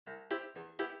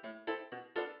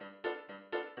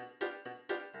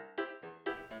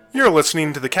You're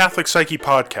listening to the Catholic Psyche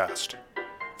Podcast.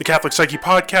 The Catholic Psyche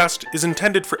Podcast is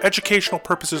intended for educational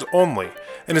purposes only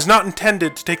and is not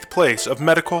intended to take the place of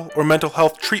medical or mental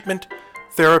health treatment,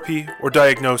 therapy, or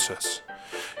diagnosis.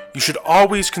 You should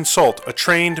always consult a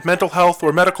trained mental health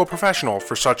or medical professional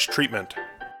for such treatment.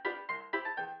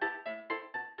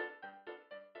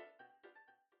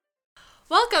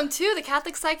 Welcome to the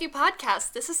Catholic Psyche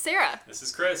Podcast. This is Sarah. This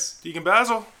is Chris. Deacon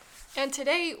Basil. And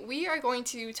today we are going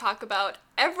to talk about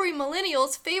every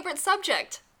millennial's favorite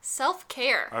subject,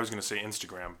 self-care. I was going to say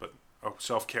Instagram, but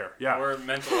self-care. Yeah. Or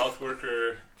mental health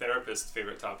worker therapist's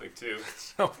favorite topic too.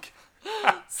 Self-care.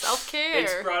 Self-care.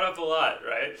 It's brought up a lot,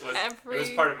 right? It was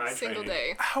part of my single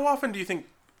training. day. How often do you think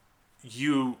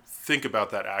you think about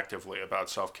that actively, about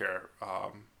self-care,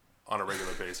 on a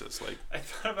regular basis? Like, I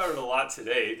thought about it a lot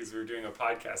today because we were doing a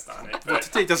podcast on it. well, But,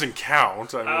 today doesn't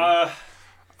count. I mean,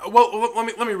 well, let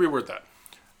me reword that.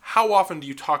 How often do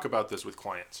you talk about this with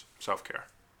clients, self-care?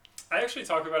 I actually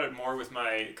talk about it more with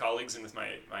my colleagues and with my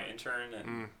intern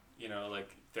and,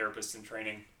 like therapists in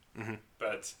training. Mm-hmm.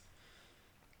 But,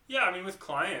 yeah, I mean, with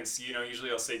clients,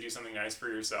 usually I'll say do something nice for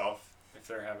yourself if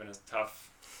they're having a tough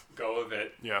go of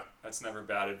it. Yeah. That's never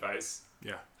bad advice.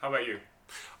 Yeah. How about you?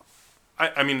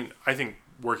 I mean, I think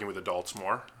working with adults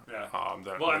more. Yeah. I'm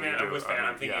thinking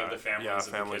of the families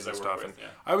and the kids and I stuff. work And with, yeah.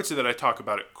 I would say that I talk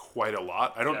about it quite a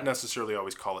lot. I don't Yeah. necessarily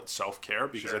always call it self-care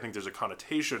because Sure. I think there's a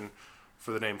connotation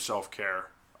for the name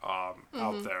self-care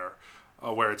out there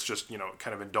where it's just,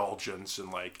 kind of indulgence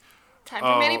and like, Time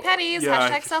for mani-pedis,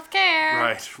 hashtag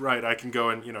self-care. Right. I can go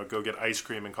and, go get ice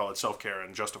cream and call it self-care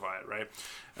and justify it, right?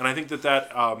 And I think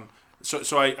that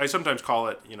so I sometimes call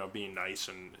it, being nice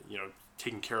and,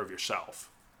 taking care of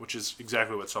yourself, which is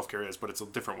exactly what self-care is, but it's a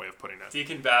different way of putting it.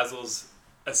 Deacon Basil's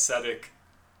ascetic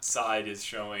side is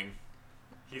showing.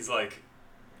 He's like,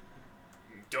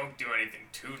 don't do anything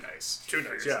too nice. Too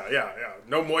nice, yeah.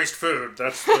 No moist food.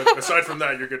 That's aside from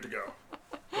that, you're good to go.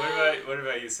 What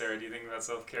about you, Sarah? Do you think about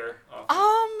self-care often?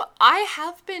 I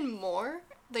have been more,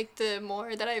 like the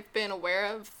more that I've been aware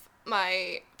of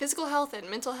my physical health and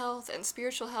mental health and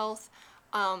spiritual health,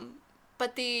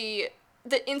 but the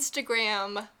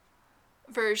Instagram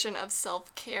version of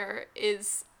self-care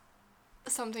is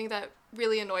something that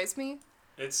really annoys me.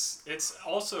 It's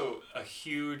also a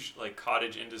huge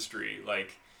cottage industry.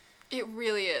 It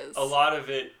really is. A lot of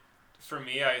it, for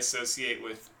me, I associate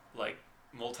with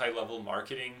multi-level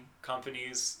marketing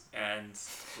companies and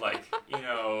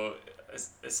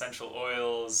essential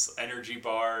oils, energy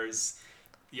bars,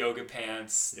 yoga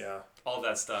pants, all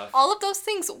that stuff. All of those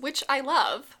things, which I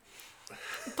love,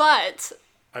 but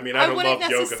I mean, I don't wouldn't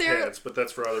love yoga necessarily- pants, but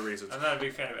that's for other reasons. I'm not a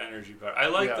big fan of energy bar. I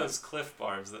like Yeah. those Cliff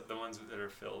bars, the ones that are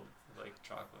filled with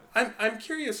chocolate. I'm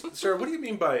curious, Sarah, what do you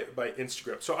mean by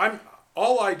Instagram? So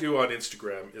all I do on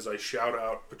Instagram is I shout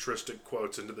out patristic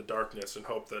quotes into the darkness and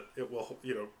hope that it will,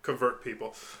 convert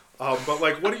people. But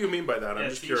what do you mean by that? I'm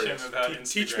just teach curious. him about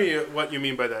Teach Instagram. me what you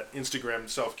mean by that Instagram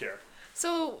self-care.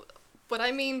 So what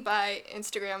I mean by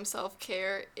Instagram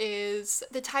self-care is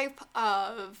the type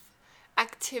of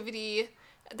activity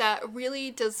that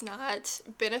really does not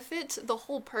benefit the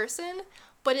whole person,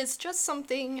 but is just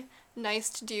something nice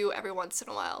to do every once in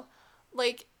a while.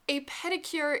 Like, a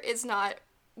pedicure is not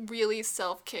really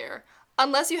self-care.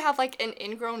 Unless you have an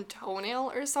ingrown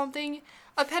toenail or something,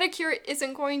 a pedicure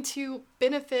isn't going to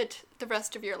benefit the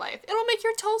rest of your life. It'll make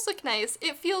your toes look nice.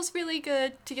 It feels really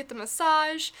good to get the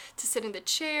massage, to sit in the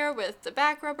chair with the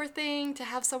back rubber thing, to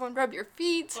have someone rub your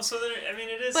feet. Well, so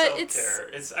it is But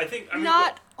self-care.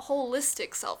 Not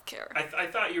holistic self-care. I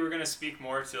thought you were going to speak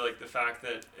more to the fact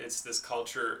that it's this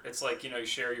culture. It's you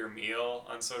share your meal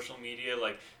on social media.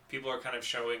 People are kind of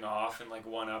showing off and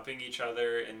one-upping each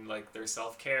other in their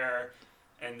self-care,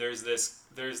 and there's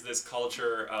this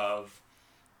culture of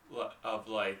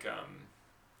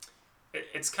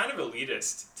it's kind of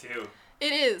elitist too.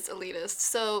 It is elitist.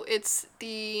 So it's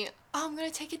I'm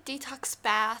going to take a detox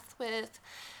bath with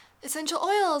essential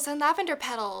oils and lavender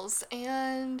petals,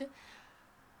 and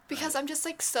because I'm just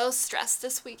so stressed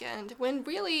this weekend, when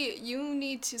really you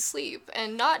need to sleep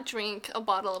and not drink a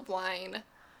bottle of wine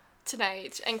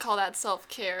tonight and call that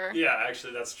self-care. Yeah,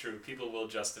 actually that's true. People will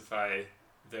justify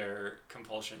their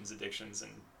compulsions, addictions,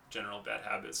 and general bad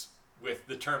habits with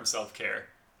the term self-care.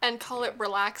 And call it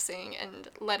relaxing and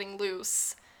letting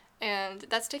loose. And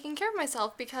that's taking care of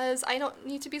myself because I don't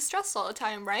need to be stressed all the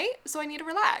time, right? So I need to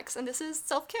relax, and this is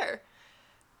self-care.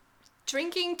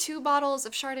 Drinking 2 bottles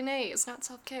of Chardonnay is not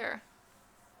self-care.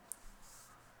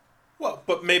 Well,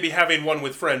 but maybe having one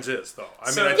with friends is, though.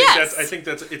 I think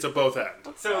it's a both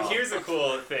end. So here's a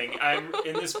cool thing.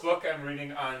 In this book I'm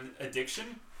reading on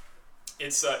addiction.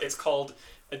 It's called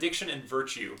Addiction and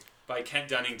Virtue by Kent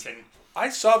Dunnington. I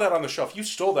saw that on the shelf. You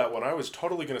stole that one. I was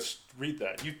totally going to read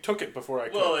that. You took it before I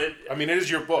could. Well, it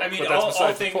is your book. I mean, but that's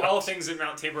besides the point. all things at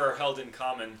Mount Tabor are held in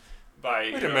common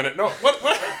by... Wait a minute. No. What?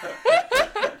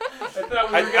 I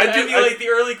thought we were going to emulate the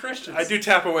early Christians. I do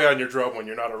tap away on your drum when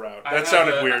you're not around. That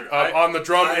sounded weird. On the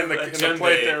drum in the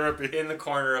play therapy. In the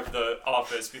corner of the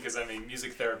office because I'm a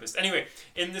music therapist. Anyway,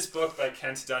 in this book by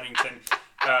Kent Dunnington,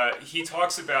 he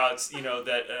talks about,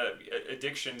 that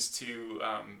addictions to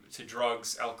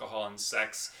drugs, alcohol, and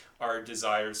sex are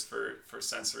desires for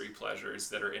sensory pleasures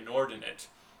that are inordinate.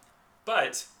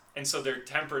 And so they're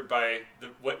tempered by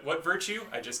what virtue?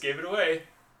 I just gave it away.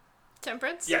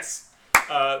 Temperance? Yes.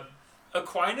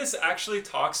 Aquinas actually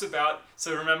talks about,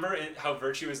 so remember how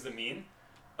virtue is the mean?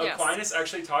 Yes. Aquinas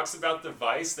actually talks about the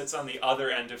vice that's on the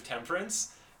other end of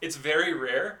temperance. It's very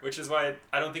rare, which is why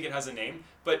I don't think it has a name,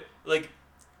 but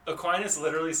Aquinas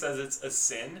literally says it's a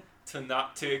sin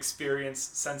to experience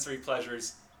sensory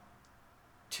pleasures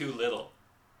too little.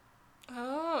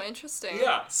 Oh, interesting.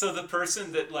 Yeah, so the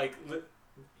person that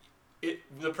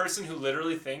the person who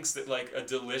literally thinks that a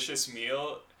delicious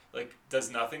meal does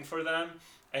nothing for them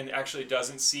and actually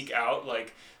doesn't seek out a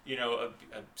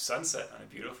sunset on a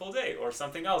beautiful day or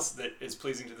something else that is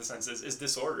pleasing to the senses is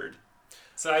disordered.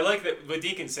 So I like that what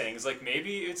Deacon's saying is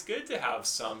maybe it's good to have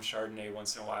some Chardonnay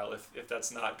once in a while if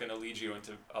that's not going to lead you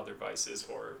into other vices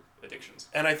or addictions.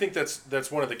 And I think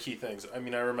that's one of the key things. I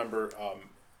mean, I remember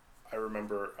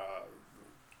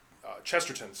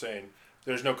Chesterton saying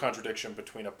there's no contradiction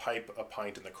between a pipe, a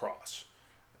pint, and the cross.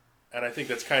 And I think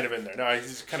that's kind of in there. Now,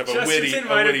 he's kind of a witty Chesterton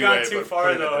might have gone way, too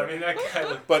far, though. I mean, that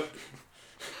guy... But,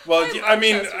 well, I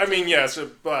mean, yes,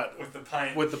 but... With the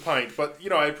pint. With the pint. But,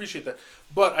 I appreciate that.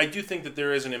 But I do think that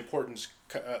there is an important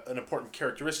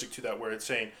characteristic to that where it's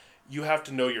saying you have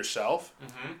to know yourself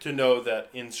to know that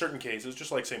in certain cases,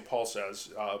 just like St. Paul says,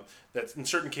 that in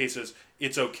certain cases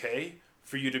it's okay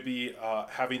for you to be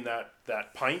having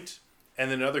that pint. And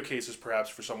then in other cases, perhaps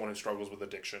for someone who struggles with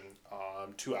addiction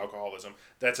to alcoholism,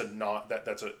 that's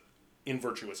a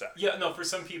invirtuous act. Yeah, no, for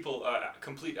some people,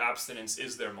 complete abstinence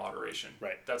is their moderation.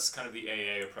 Right. That's kind of the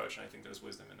AA approach, and I think there's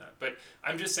wisdom in that. But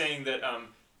I'm just saying that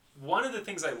one of the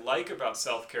things I like about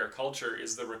self-care culture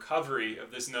is the recovery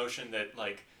of this notion that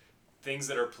things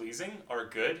that are pleasing are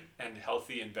good and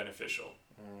healthy and beneficial.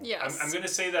 Yes. I'm going to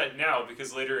say that now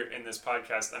because later in this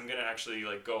podcast, I'm going to actually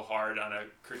go hard on a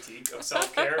critique of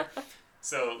self-care.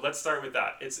 So let's start with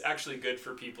that. It's actually good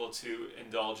for people to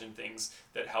indulge in things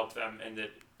that help them and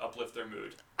that uplift their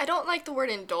mood. I don't like the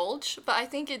word indulge, but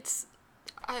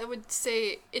I would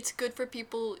say it's good for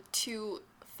people to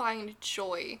find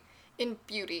joy in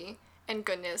beauty and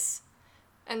goodness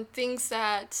and things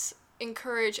that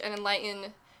encourage and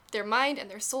enlighten their mind and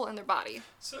their soul and their body.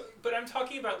 So, but I'm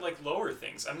talking about lower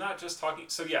things. I'm not just talking.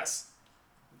 So yes,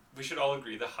 we should all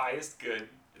agree the highest good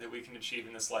that we can achieve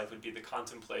in this life would be the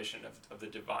contemplation of the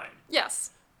divine. Yes.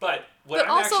 But what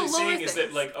I'm actually saying is that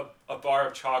a bar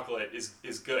of chocolate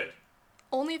is good.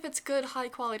 Only if it's good, high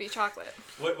quality chocolate.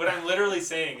 What I'm literally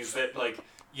saying is that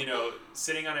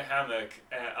sitting on a hammock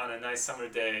on a nice summer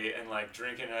day and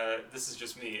drinking this is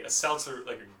just me, a seltzer,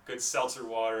 a good seltzer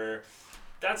water.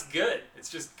 That's good. It's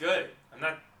just good.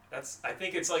 I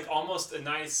think it's almost a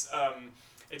nice,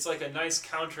 it's a nice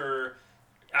counter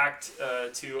act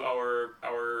to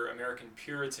our American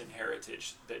Puritan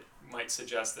heritage that might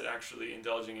suggest that actually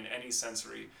indulging in any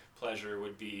sensory pleasure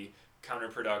would be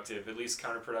counterproductive, at least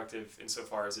counterproductive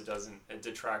insofar as it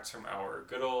detracts from our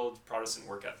good old Protestant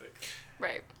work ethic.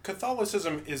 Right.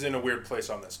 Catholicism is in a weird place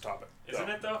on this topic. Isn't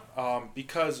it, though?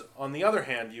 Because on the other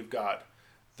hand, you've got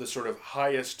the sort of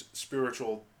highest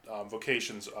spiritual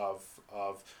vocations of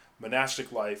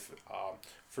monastic life.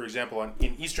 For example,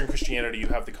 in Eastern Christianity, you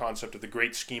have the concept of the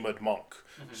great schemaed monk.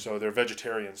 Mm-hmm. So they're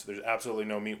vegetarians. There's absolutely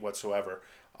no meat whatsoever.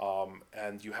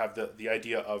 And you have the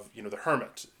idea of the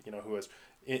hermit, who is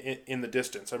in the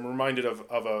distance. I'm reminded of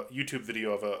a YouTube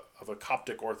video of a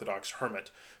Coptic Orthodox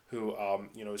hermit who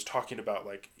is talking about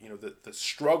the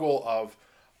struggle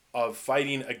of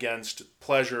fighting against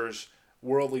pleasures,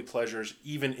 worldly pleasures,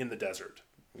 even in the desert.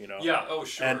 Yeah. Oh,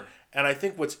 sure. And I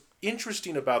think what's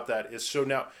interesting about that is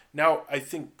now I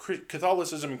think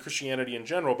Catholicism and Christianity in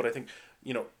general, but I think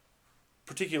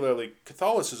particularly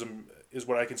Catholicism is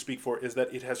what I can speak for, is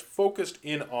that it has focused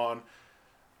in on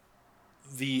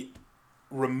the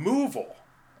removal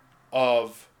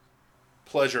of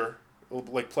pleasure,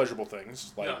 pleasurable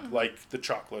things like the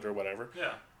chocolate or whatever.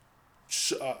 Yeah.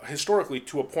 Historically,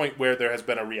 to a point where there has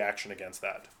been a reaction against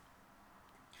that.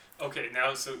 Okay,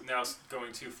 now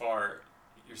going too far,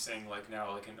 you're saying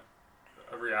now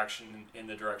a reaction in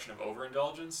the direction of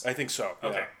overindulgence? I think so.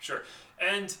 Okay, Yeah. sure.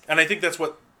 And I think that's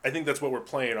what we're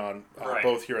playing on Right.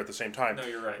 both here at the same time. No,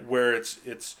 you're right. Where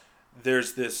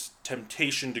there's this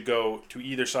temptation to go to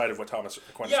either side of what Thomas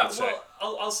Aquinas would say.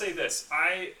 I'll say this.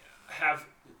 I have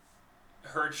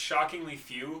heard shockingly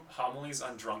few homilies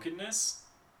on drunkenness,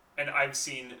 and I've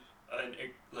seen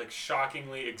a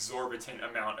shockingly exorbitant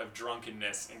amount of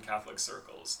drunkenness in Catholic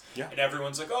circles. Yeah. And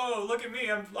everyone's like, "Oh, look at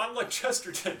me! I'm like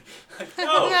Chesterton." Like,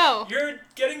 No. You're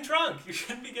getting drunk. You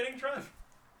shouldn't be getting drunk.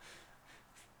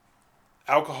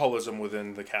 Alcoholism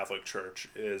within the Catholic Church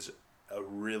is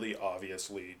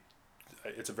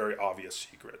it's a very obvious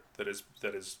secret that is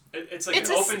It's like It's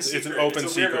an a open s- secret. It's an open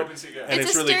It's a weird secret. open secret. And it's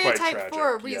it's a really quite stereotype tragic.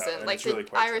 for a Yeah, reason, and like it's the really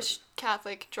quite Irish tragic.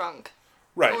 Catholic drunk.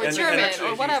 Right, Or and German, actually a or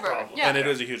huge whatever. problem. Yeah. and it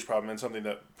is a huge problem and something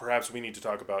that perhaps we need to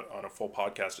talk about on a full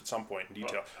podcast at some point in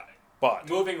detail. Well, But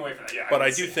moving away from that, yeah. but I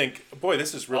can do see. think, boy,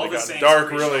 this has really All the gotten saints dark,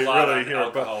 preach really, a lot really on here.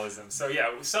 But alcoholism. So yeah,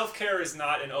 self-care is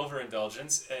not an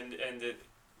overindulgence,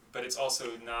 but it's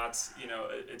also not,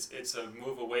 it's a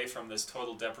move away from this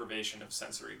total deprivation of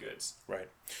sensory goods. right,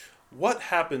 what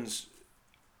happens?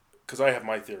 Because I have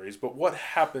my theories, but what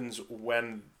happens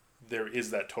when there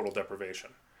is that total deprivation?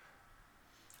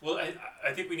 Well,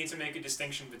 I think we need to make a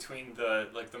distinction between the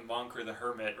monk or the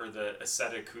hermit or the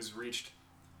ascetic who's reached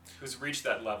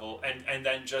that level, and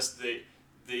then just the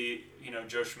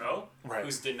Joe Schmo Right.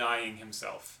 who's denying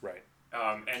himself. Right.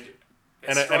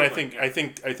 And I struggling, think yeah.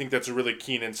 I think that's a really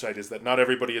keen insight, is that not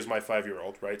everybody is my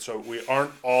 5-year-old, right? So we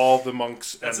aren't all the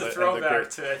monks That's and a the throwback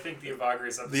great, to I think the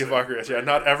Evagrius episode. the Evagrius. Yeah,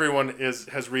 not everyone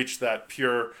has reached that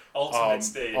pure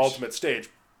ultimate stage.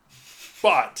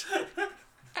 But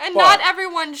And But- not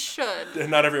everyone should. and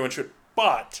not everyone should.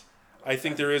 But I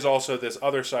think there is also this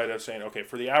other side of saying, okay,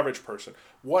 for the average person,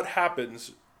 what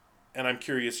happens? And I'm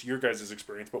curious your guys'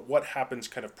 experience, but what happens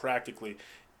kind of practically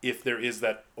if there is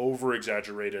that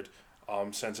over-exaggerated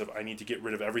sense of I need to get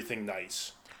rid of everything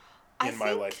nice in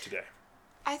my life today?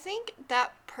 I think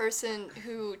that person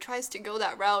who tries to go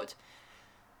that route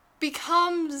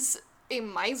becomes a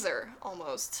miser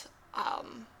almost.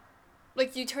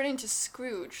 Like you turn into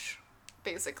Scrooge,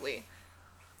 basically.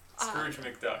 Scrooge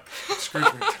McDuck. Scrooge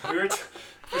McDuck.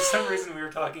 For some reason, we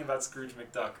were talking about Scrooge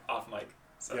McDuck off mic.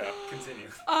 So Yeah. continue.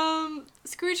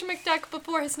 Scrooge McDuck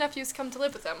before his nephews come to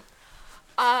live with him.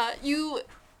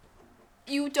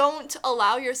 You don't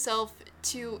allow yourself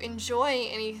to enjoy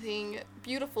anything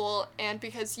beautiful, and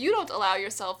because you don't allow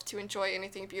yourself to enjoy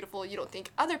anything beautiful, you don't think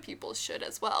other people should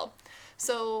as well.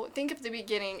 So think of the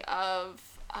beginning of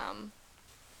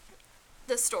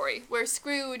the story, where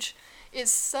Scrooge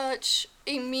is such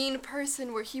a mean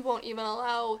person where he won't even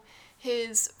allow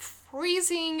his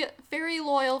freezing, very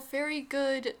loyal, very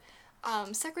good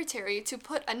secretary to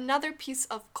put another piece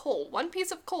of coal, one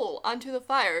piece of coal, onto the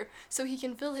fire so he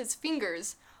can feel his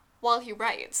fingers while he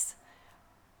writes.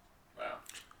 Wow.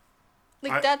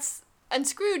 And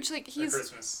Scrooge, For he's...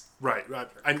 Christmas. Right.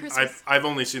 Christmas. I've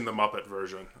only seen the Muppet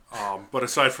version, but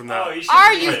aside from that, Oh, you should Are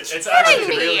read you it. It's kidding actually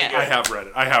me? really good.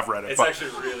 I have read it. It's but, actually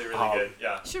really, really good.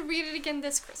 Yeah. should read it again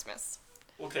this Christmas.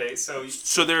 Okay, so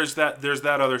so there's that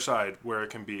other side where it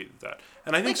can be that,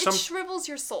 and I think It shrivels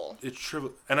your soul.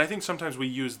 and I think sometimes we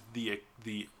use the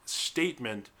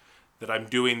statement that I'm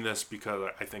doing this because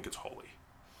I think it's holy.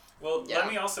 Well, Yeah. let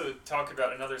me also talk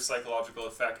about another psychological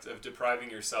effect of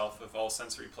depriving yourself of all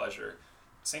sensory pleasure.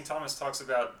 St. Thomas talks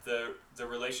about the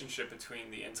relationship between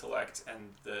the intellect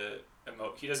and the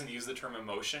he doesn't use the term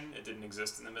emotion. It didn't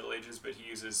exist in the Middle Ages, but he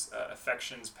uses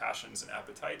affections, passions, and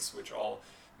appetites, which all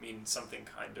mean something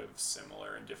kind of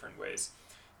similar in different ways.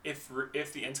 If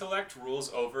the intellect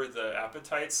rules over the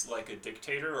appetites like a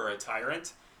dictator or a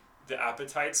tyrant, the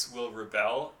appetites will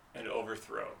rebel and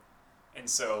overthrow. And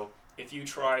so if you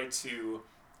try to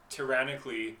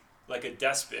tyrannically, like a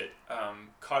despot,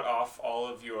 cut off all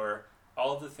of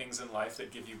the things in life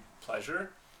that give you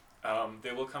pleasure,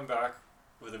 they will come back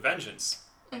with a vengeance,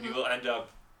 and you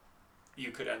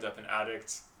could end up an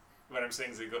addict. What I'm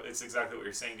saying is it's exactly what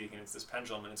you're saying, Deacon. It's this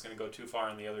pendulum, and it's going to go too far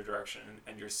in the other direction,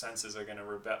 and your senses are going to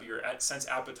rebel. Your sense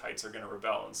appetites are going to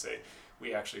rebel and say,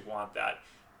 "We actually want that.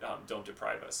 Don't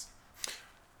deprive us."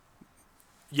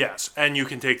 Yes, and you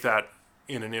can take that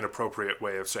in an inappropriate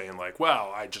way of saying like,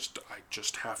 well, I just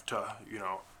have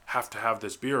to have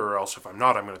this beer, or else if I'm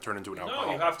not, I'm going to turn into an alcoholic.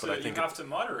 No, you have to. But I think you have to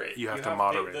moderate. You have to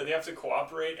moderate. They have to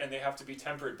cooperate, and they have to be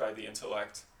tempered by the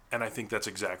intellect. And I think that's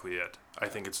exactly it. I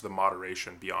think it's the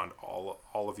moderation beyond all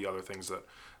of the other things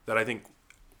that I think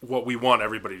what we want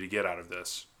everybody to get out of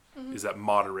this is that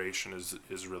moderation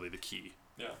is really the key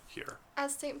here.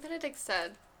 As St. Benedict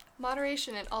said,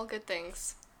 moderation in all good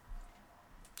things.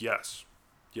 Yes.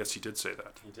 Yes, he did say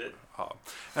that. He did.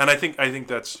 And I think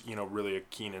that's really a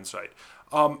keen insight.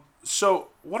 So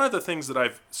one of the things that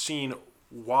I've seen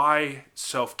why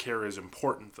self-care is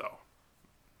important, though,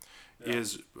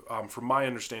 is from my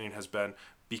understanding has been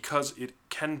because it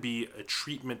can be a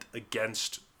treatment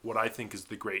against what I think is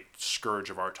the great scourge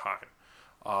of our time.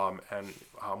 And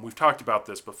we've talked about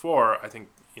this before, I think,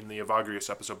 in the Evagrius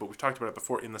episode, but we've talked about it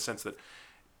before in the sense that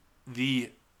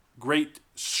the great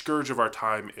scourge of our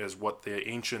time is what the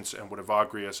ancients and what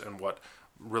Evagrius and what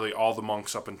really all the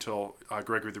monks up until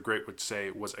Gregory the Great would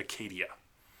say was Acadia.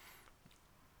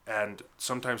 And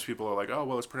sometimes people are like, oh,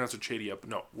 well, it's pronounced Acadia.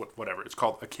 No, whatever. It's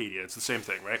called Acadia. It's the same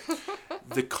thing, right?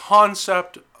 The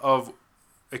concept of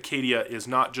Acadia is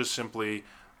not just simply,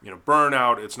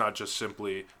 burnout. It's not just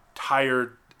simply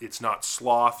tired. It's not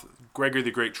sloth. Gregory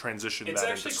the Great transitioned that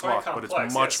into sloth, but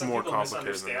it's much more complicated than that. Some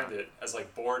people misunderstand it as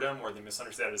like boredom, or they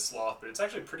misunderstand it as sloth, but it's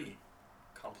actually pretty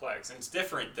complex, and it's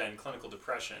different than clinical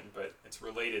depression, but it's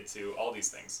related to all these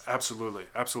things. Absolutely.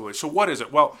 So what is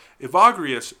it? Well,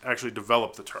 Evagrius actually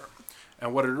developed the term,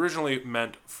 and what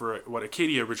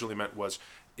Acadia originally meant was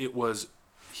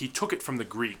he took it from the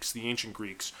Greeks, the ancient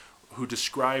Greeks, who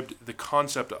described the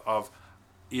concept of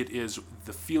it is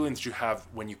the feelings you have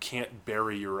when you can't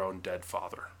bury your own dead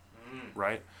father,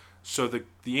 right? So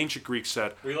the ancient Greeks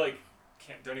said, we don't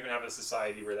even have a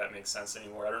society where that makes sense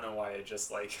anymore. I don't know why I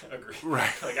just agree.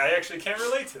 Right. I actually can't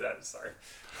relate to that. Sorry.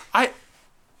 I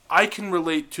can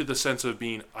relate to the sense of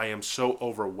being I am so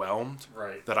overwhelmed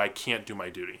that I can't do my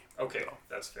duty. Okay,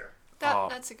 that's fair.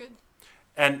 That's a good.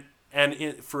 And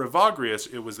for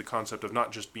Evagrius, it was the concept of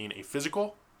not just being a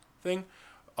physical thing.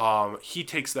 He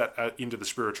takes that into the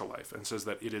spiritual life and says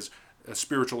that it is a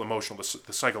spiritual, emotional,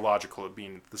 the psychological of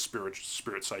being the spirit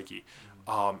psyche,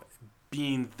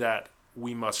 being that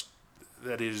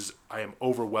I am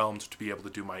overwhelmed to be able to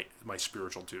do my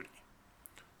spiritual duty.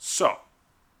 So,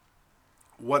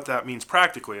 what that means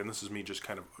practically, and this is me just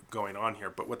kind of going on here,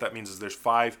 but what that means is in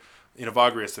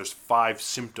Evagrius, there's 5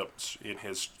 symptoms in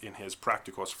his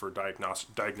Practicos for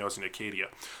diagnosing Acadia.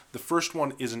 The first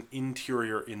one is an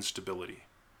interior instability,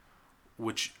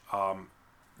 which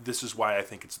this is why I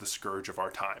think it's the scourge of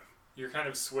our time. You're kind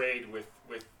of swayed with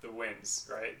the winds,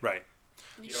 right? Right.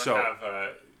 You don't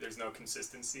have there's no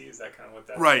consistency. Is that kind of what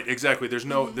that? Right. Exactly. There's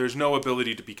no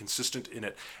ability to be consistent in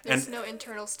it. There's no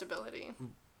internal stability.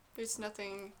 There's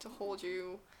nothing to hold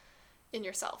you in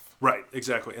yourself. Right,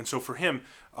 exactly. And so for him,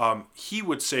 he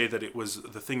would say that it was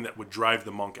the thing that would drive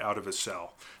the monk out of his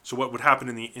cell. So what would happen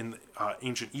in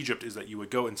ancient Egypt is that you would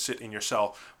go and sit in your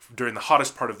cell during the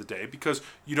hottest part of the day, because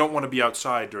you don't want to be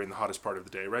outside during the hottest part of the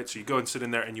day, right? So you go and sit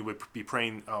in there and you would be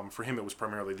praying, for him it was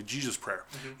primarily the Jesus prayer.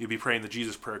 Mm-hmm. You'd be praying the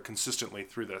Jesus prayer consistently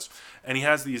through this. And he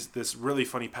has this really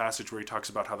funny passage where he talks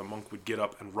about how the monk would get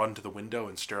up and run to the window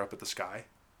and stare up at the sky.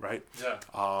 Right? Yeah.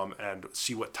 And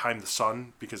see what time the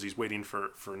sun, because he's waiting for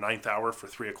 9th hour, for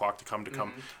 3 o'clock to come.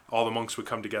 Mm-hmm. All the monks would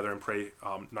come together and pray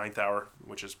 9th hour,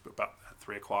 which is about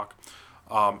 3 o'clock.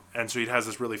 And so he has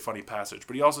this really funny passage.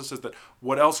 But he also says that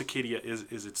what else Acadia is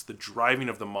it's the driving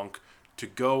of the monk to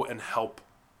go and help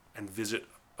and visit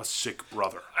a sick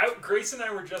brother. Grace and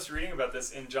I were just reading about this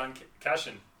in John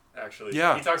Cashin. Actually,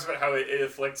 yeah. He talks about how it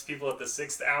afflicts people at the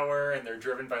 6th hour, and they're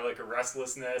driven by a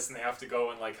restlessness, and they have to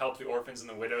go and help the orphans and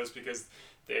the widows because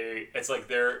it's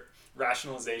their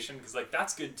rationalization, because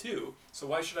that's good too. So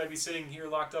why should I be sitting here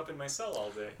locked up in my cell all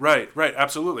day? Right,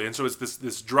 absolutely. And so it's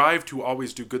this drive to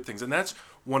always do good things, and that's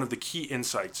one of the key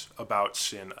insights about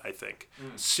sin, I think.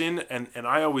 Sin, and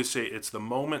I always say it's the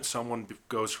moment someone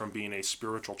goes from being a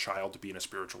spiritual child to being a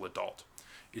spiritual adult.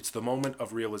 It's the moment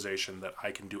of realization that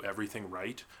I can do everything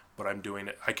right, but I'm doing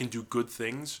it. I can do good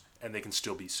things, and they can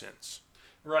still be sins.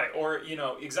 Right, or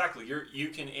exactly. You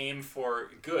can aim for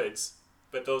goods,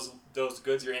 but those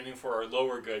goods you're aiming for are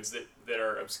lower goods that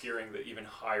are obscuring the even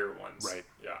higher ones. Right.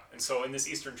 Yeah, and so in this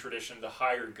Eastern tradition, the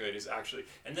higher good is actually,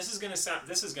 and this is going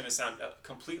to sound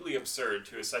completely absurd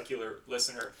to a secular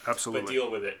listener. Absolutely. But deal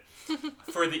with it.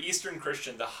 For the Eastern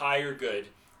Christian, the higher good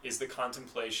is the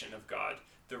contemplation of God.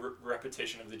 The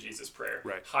repetition of the Jesus prayer,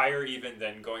 right. Higher even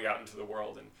than going out into the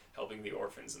world and helping the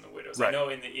orphans and the widows. Right. I know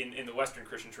in the Western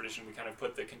Christian tradition we kind of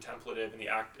put the contemplative and the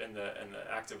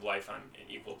active life on an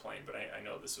equal plane, but I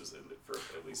know this was for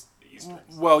at least the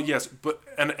Easterns. Well, yes, but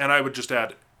and I would just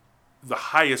add, the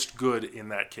highest good in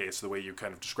that case, the way you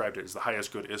kind of described it, is the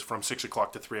highest good is from 6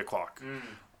 o'clock to 3 o'clock.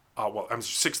 Well, I'm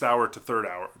 6th hour to 3rd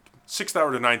hour, 6th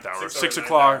hour to 9th hour, 6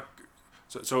 o'clock.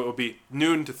 So it will be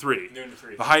noon to 3.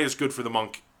 The highest good for the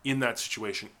monk in that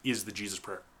situation is the Jesus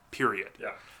prayer, period.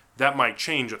 Yeah. That might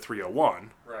change at 3:01,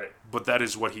 right? But that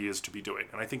is what he is to be doing.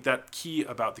 And I think that key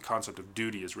about the concept of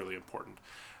duty is really important.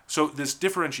 So this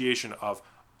differentiation of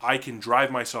I can drive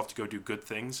myself to go do good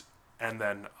things, and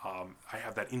then I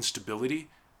have that instability.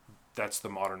 That's the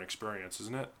modern experience,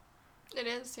 isn't it? It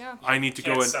is, yeah. I need to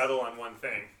go Can't and settle on one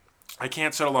thing. I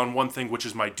can't settle on one thing, which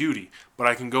is my duty, but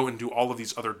I can go and do all of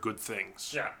these other good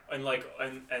things. Yeah, and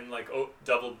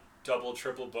double,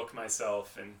 triple book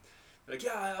myself, and like,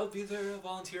 yeah, I'll be there, I'll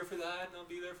volunteer for that, and I'll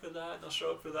be there for that, and I'll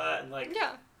show up for that, and like,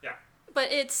 Yeah. yeah. But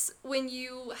it's when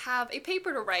you have a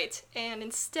paper to write, and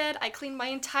instead I clean my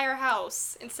entire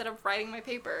house instead of writing my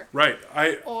paper. Right.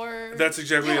 Or That's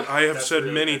exactly yeah. it. I have That's said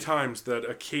really many good. times that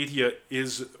Acadia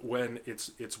is when it's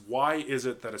why is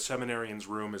it that a seminarian's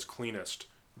room is cleanest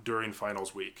during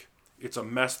finals week? It's a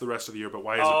mess the rest of the year, but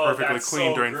why is it perfectly that's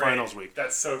clean so during great. finals week?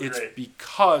 That's so It's great.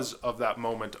 because of that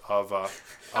moment of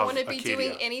I want to be Acadia.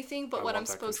 doing anything but I what want I'm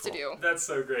that supposed control. to do. That's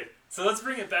so great. So let's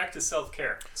bring it back to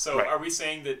self-care. So Right. are we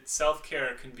saying that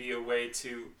self-care can be a way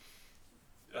to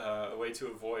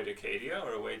avoid Acadia,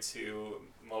 or a way to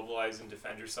mobilize and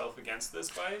defend yourself against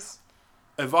this bias?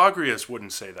 Evagrius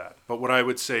wouldn't say that, but what I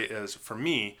would say is, for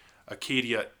me,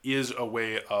 Acadia is a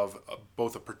way of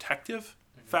both a protective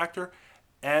factor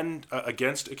and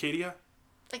against Acadia.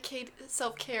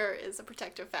 Self-care is a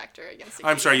protective factor against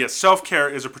I'm sorry, yes, self-care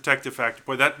is a protective factor.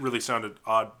 Boy, that really sounded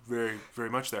odd, very, very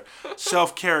much there.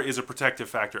 Self-care is a protective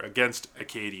factor against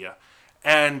Acadia,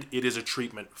 and it is a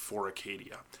treatment for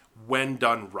Acadia when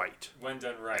done right, When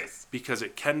done right. because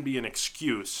it can be an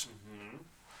excuse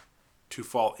to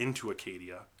fall into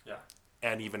Acadia Yeah,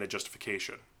 and even a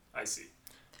justification. I see.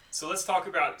 So let's talk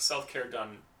about self-care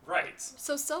done right.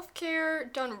 So self-care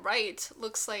done right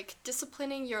looks like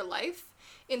disciplining your life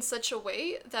in such a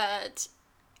way that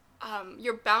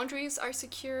your boundaries are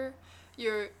secure,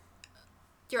 your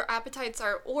appetites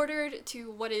are ordered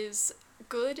to what is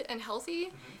good and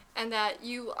healthy, and that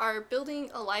you are building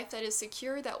a life that is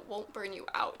secure that won't burn you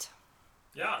out.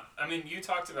 Yeah, I mean, you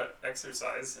talked about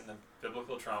exercise in the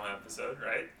biblical trauma episode,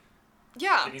 right?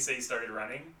 Yeah, Didn't you say you started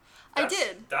running? I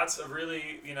did. That's a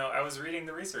really, I was reading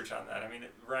the research on that. I mean,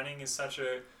 running is such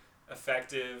a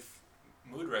effective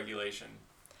mood regulation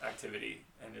activity,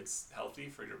 and it's healthy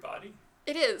for your body.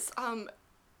 It is.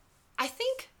 I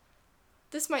think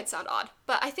this might sound odd,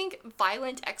 but I think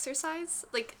violent exercise,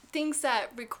 like things that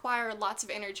require lots of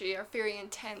energy, are very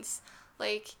intense.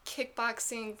 Like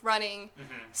kickboxing, running,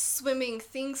 swimming,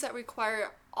 things that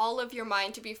require all of your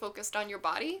mind to be focused on your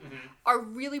body, are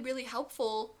really, really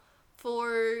helpful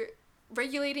for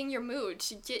regulating your mood,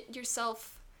 to get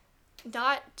yourself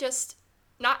not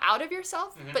out of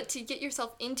yourself, but to get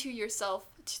yourself into yourself,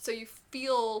 so you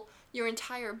feel your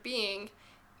entire being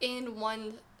in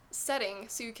one setting,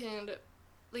 so you can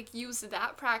use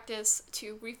that practice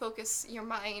to refocus your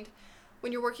mind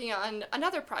when you're working on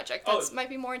another project that might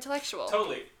be more intellectual.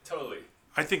 Totally.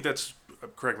 I think that's,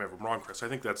 correct me if I'm wrong, Chris, I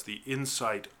think that's the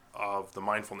insight of the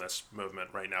mindfulness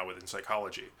movement right now within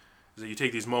psychology, is that you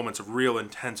take these moments of real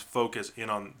intense focus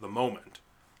in on the moment.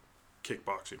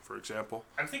 Kickboxing, for example.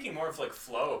 I'm thinking more of like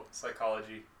flow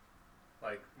psychology,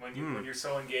 like when you're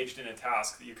so engaged in a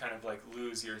task that you kind of like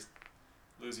lose your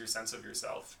sense of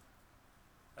yourself.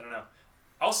 I don't know.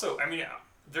 Also, I mean,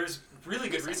 there's really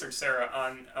good research, Sarah,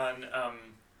 on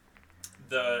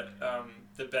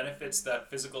the benefits that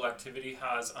physical activity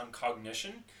has on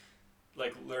cognition,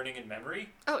 like learning and memory.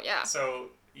 Oh, yeah. So,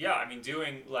 yeah, I mean,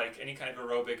 doing like any kind of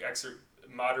aerobic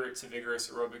moderate to vigorous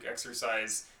aerobic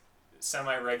exercise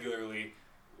semi-regularly,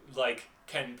 like,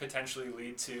 can potentially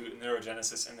lead to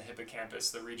neurogenesis in the hippocampus,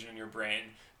 the region in your brain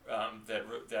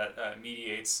that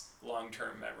mediates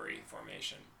long-term memory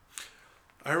formation.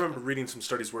 I remember reading some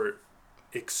studies where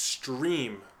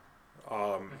extreme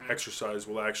exercise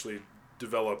will actually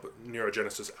develop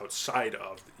neurogenesis outside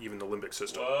of even the limbic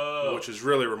system, Whoa. which is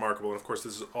really remarkable. And of course,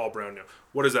 this is all brand new.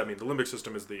 What does that mean? The limbic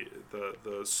system is the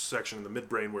section in the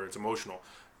midbrain where it's emotional.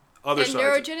 Other And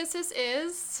sides, neurogenesis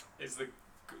is?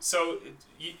 So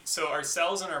our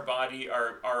cells in our body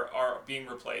are being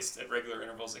replaced at regular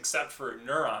intervals, except for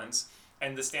neurons.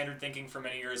 And the standard thinking for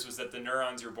many years was that the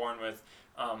neurons you're born with,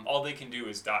 all they can do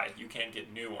is die. You can't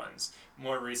get new ones.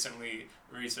 More recently,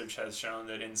 research has shown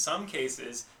that in some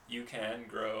cases, you can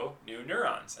grow new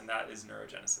neurons, and that is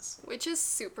neurogenesis. Which is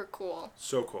super cool.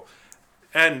 so cool,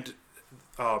 and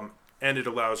it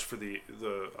allows for the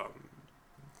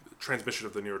transmission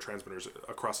of the neurotransmitters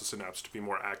across the synapse to be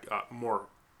more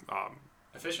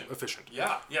efficient.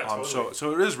 Yeah, totally.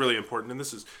 So it is really important, and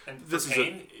this is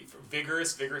pain,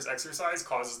 vigorous exercise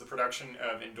causes the production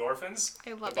of endorphins,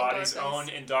 I love the body's endorphins. own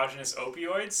endogenous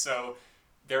opioids. So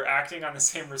they're acting on the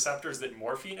same receptors that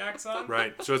morphine acts on.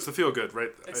 right. So it's the feel good,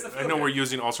 right? It's the I know feel-good. we're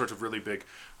using all sorts of really big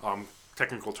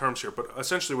technical terms here, but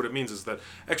essentially what it means is that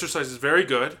exercise is very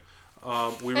good. We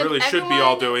And really should be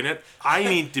all everyone- doing it. I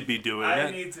need to be doing I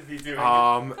it. need to be doing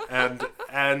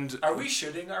And Are we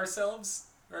shitting ourselves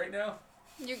right now?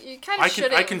 You kind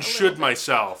of I can should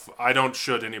myself. I don't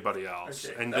should anybody else,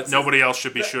 Okay, and that's nobody else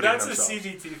should be shooting That's themselves. a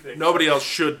CBT thing. Nobody else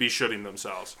should be shooting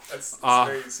themselves. That's Uh,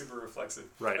 very super reflexive.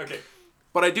 right. Okay.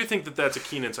 But I do think that that's a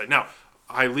keen insight. Now,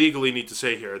 I legally need to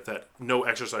say here that no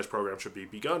exercise program should be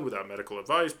begun without medical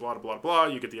advice. Blah blah blah.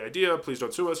 You get the idea. Please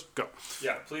don't sue us. Go.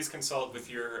 Yeah, please consult with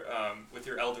your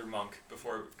elder monk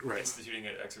before Right. instituting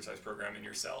an exercise program in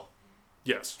your cell.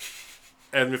 Yes.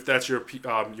 And if that's your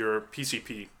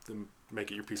PCP, then make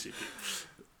it your PCP.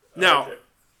 Now, Okay.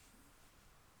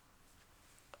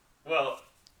 Well,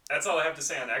 that's all I have to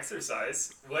say on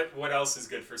exercise. What else is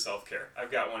good for self-care?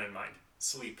 I've got one in mind.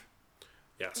 Sleep.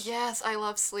 yes. Yes, I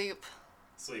love sleep.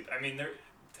 Sleep. I mean,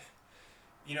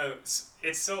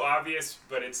 it's so obvious,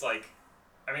 but it's like,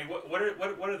 I mean, what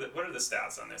are the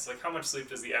stats on this? Like, how much sleep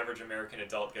does the average American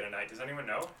adult get a night? Does anyone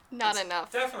know? Not It's enough.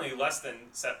 Definitely less than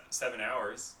 7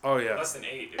 hours. Oh yeah. Less than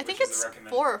 8. I think which is it's the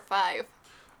recommended. 4 or 5.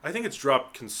 I think it's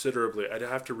dropped considerably. I'd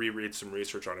have to reread some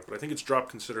research on it, but I think it's dropped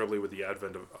considerably with the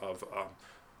advent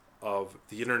of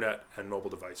the internet and mobile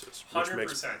devices, which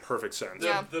makes 100%. perfect sense.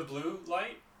 Yeah. The blue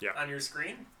light Yeah. on your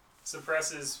screen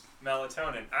suppresses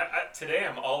melatonin. Today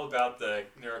I'm all about the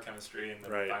neurochemistry and the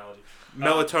Right. biology.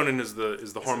 Melatonin is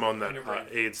the hormone in that your brain.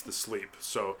 aids the sleep.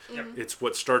 So Yep. it's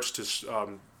what starts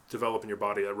to develop in your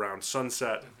body around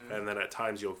sunset, Mm-hmm. and then at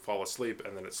times you'll fall asleep,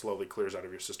 and then it slowly clears out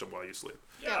of your system while you sleep.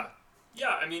 Yeah.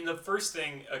 Yeah, I mean, the first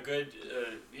thing, a good,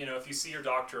 if you see your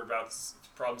doctor about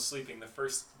problems sleeping, the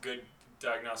first good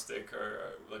diagnostic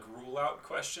or rule out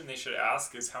question they should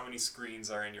ask is how many screens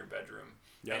are in your bedroom,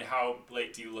 Yeah. and how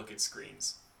late do you look at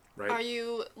screens? Right? Are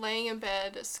you laying in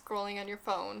bed, scrolling on your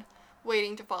phone,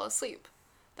 waiting to fall asleep?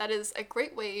 That is a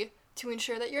great way to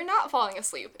ensure that you're not falling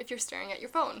asleep if you're staring at your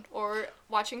phone or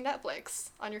watching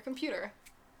Netflix on your computer.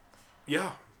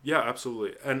 Yeah,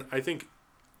 absolutely. And I think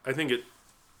it.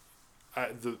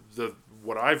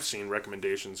 What I've seen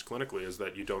recommendations clinically is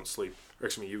that you don't sleep. Or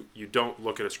excuse me, you don't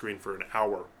look at a screen for an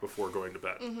hour before going to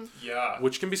bed, Yeah.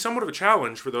 which can be somewhat of a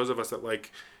challenge for those of us that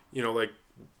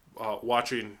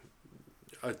watching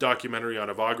a documentary on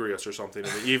Evagrius or something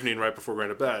in the evening right before going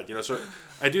to bed. So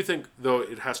I do think though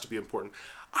it has to be important.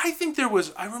 I think I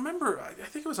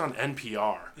think it was on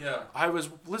NPR. Yeah. I was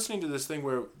listening to this thing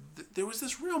where there was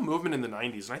this real movement in the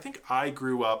 90s, and I think I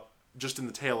grew up just in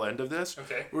the tail end of this.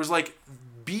 Okay. It was like,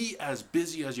 be as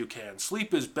busy as you can.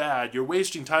 Sleep is bad. You're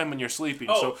wasting time when you're sleeping.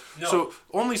 Oh, no. So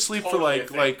only sleep Totally a for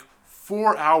thing. like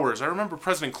 4 hours. I remember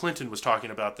President Clinton was talking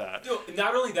about that. No,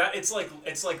 not only that, it's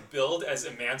like billed as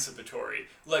emancipatory.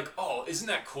 Like, oh, isn't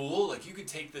that cool? Like, you could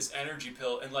take this energy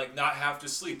pill and like not have to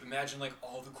sleep. Imagine like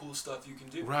all the cool stuff you can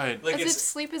do. Right. Like As if it's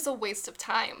sleep is a waste of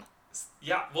time.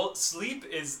 yeah. Well, sleep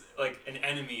is like an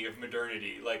enemy of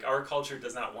modernity. Like our culture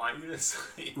does not want you to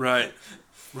sleep. Right.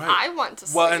 Right. I want to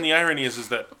sleep. Well, and the irony is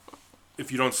that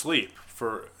if you don't sleep,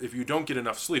 if you don't get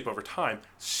enough sleep over time,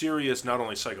 serious not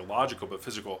only psychological but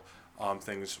physical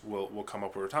things will come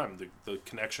up over time. The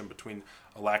connection between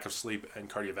a lack of sleep and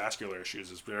cardiovascular issues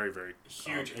is very, very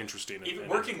Huge. Interesting. Even and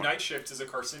working fun. night shift is a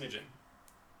carcinogen.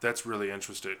 That's really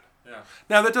interesting. Yeah.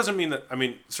 Now that doesn't mean that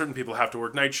certain people have to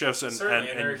work night shifts and Certainly,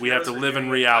 and there are we have to heroes for live in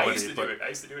doing it. I reality. used to but do it. I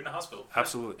used to do it in a hospital.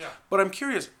 absolutely. Yeah. But I'm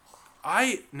curious.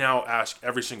 I now ask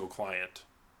every single client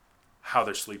how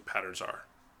their sleep patterns are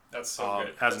That's so good.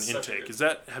 as That's an such a intake.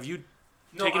 good- Have you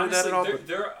No, taken to that honestly, at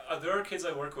all? there are kids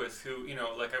I work with who,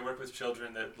 I work with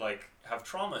children that have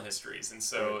trauma histories, and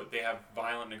so Right. they have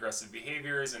violent and aggressive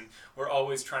behaviors, and we're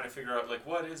always trying to figure out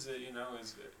what is it,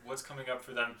 what's coming up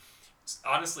for them.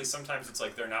 Honestly, sometimes it's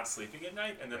like they're not sleeping at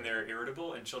night, and then they're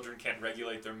irritable, and children can't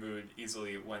regulate their mood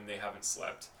easily when they haven't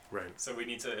slept. Right. So we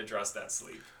need to address that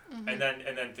sleep. And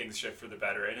then things shift for the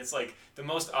better. And it's like the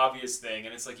most obvious thing,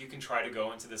 and it's like you can try to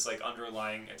go into this like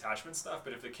underlying attachment stuff,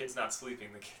 but if the kid's not sleeping,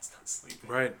 the kid's not sleeping.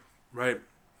 Right.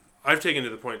 I've taken to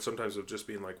the point sometimes of just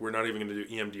being like, we're not even going to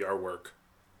do EMDR work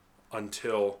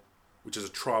until, which is a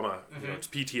trauma, it's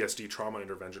PTSD trauma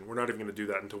intervention. We're not even going to do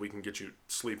that until we can get you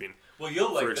sleeping. Well,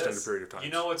 you'll like for an extended this. period of time. You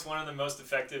know what's one of the most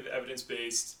effective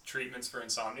evidence-based treatments for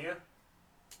insomnia?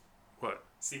 What?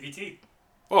 CBT.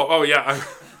 Oh yeah.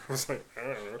 I was like, I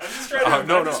don't know. I'm just trying to,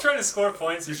 No. trying to score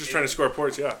points. He's just trying to score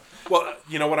points, yeah. Well,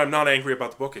 you know what? I'm not angry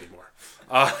about the book anymore.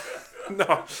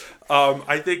 No,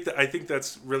 I think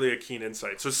that's really a keen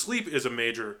insight. So sleep is a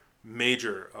major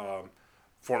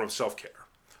form of self-care.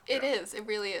 It is. It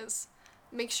really is.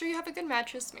 Make sure you have a good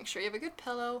mattress. Make sure you have a good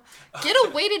pillow. Get a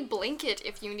weighted blanket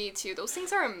if you need to. Those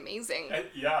things are amazing.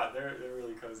 Yeah, they're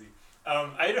really cozy.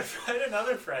 I had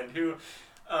another friend who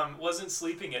wasn't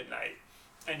sleeping at night,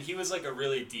 and he was like a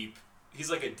really deep. He's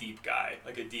like a deep guy,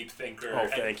 like a deep thinker. Oh,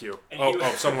 thank you. And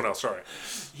Someone else. Sorry.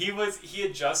 He was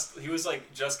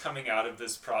like just coming out of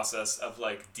this process of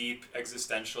like deep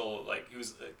existential, like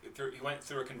he went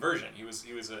through a conversion. He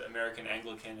was an American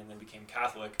Anglican and then became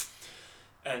Catholic.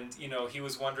 And, you know, he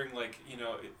was wondering, like, you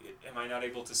know, am I not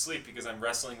able to sleep because I'm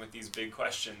wrestling with these big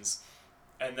questions?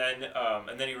 And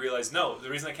then he realized, no, the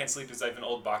reason I can't sleep is I have an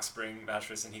old box spring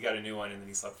mattress, and he got a new one, and then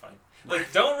he slept fine.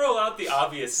 Like, don't roll out the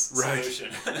obvious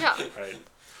solution. Yeah. Right.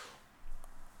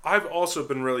 I've also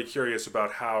been really curious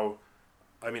about how,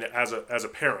 I mean, as a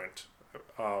parent,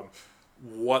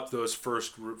 what those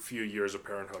first few years of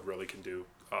parenthood really can do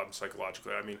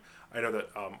psychologically. I mean, I know that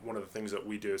one of the things that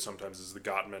we do sometimes is the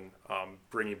Gottman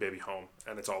bringing baby home,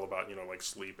 and it's all about, you know, like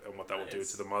sleep and what that will do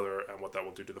to the mother and what that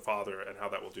will do to the father and how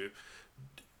that will do.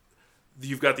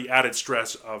 You've got the added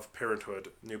stress of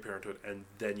parenthood, new parenthood, and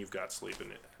then you've got sleep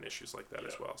and issues like that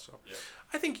as well. So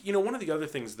I think, you know, one of the other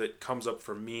things that comes up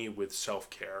for me with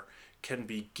self-care can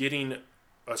be getting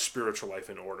a spiritual life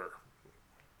in order.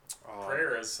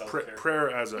 Prayer as self-care. Prayer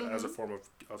as a form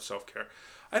of self-care.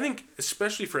 I think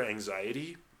especially for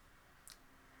anxiety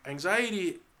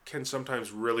can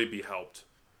sometimes really be helped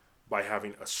by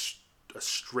having a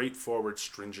straightforward,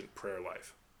 stringent prayer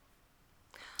life.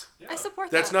 Yeah. I support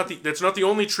that. That's not the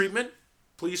only treatment.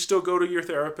 Please still go to your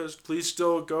therapist. Please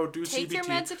still go do CBT. Take your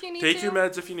meds if you need to. Take your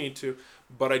meds if you need to.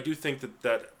 But I do think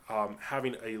that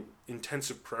having a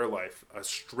intensive prayer life, a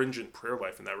stringent prayer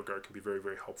life in that regard, can be very,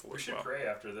 very helpful as well. We should pray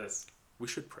after this. We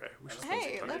should pray.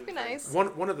 Hey, that'd be nice.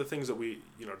 One of the things that we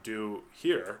do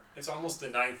here. It's almost the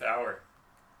 9th hour.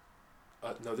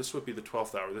 No, this would be the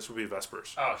 12th hour. This would be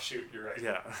Vespers. Oh, shoot, you're right.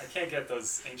 Yeah. I can't get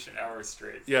those ancient hours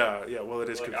straight. Yeah, well, it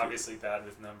is like obviously bad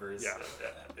with numbers. Yeah.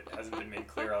 It hasn't been made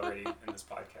clear already in this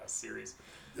podcast series.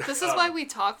 This is why we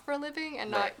talk for a living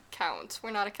and not count. We're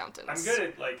not accountants. I'm good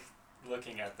at, like,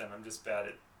 looking at them. I'm just bad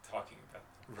at talking about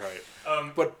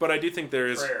them. Right. But I do think there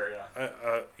is... Prayer,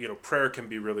 yeah. Prayer can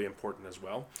be really important as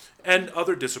well. And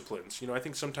other disciplines. You know, I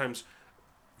think sometimes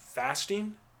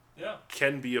fasting...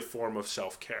 can be a form of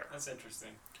self-care. That's interesting.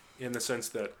 In the sense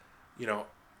that, you know,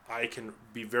 I can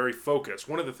be very focused.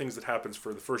 One of the things that happens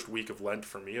for the first week of Lent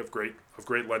for me, of Great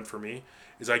Lent for me,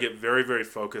 is I get very, very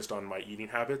focused on my eating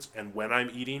habits and when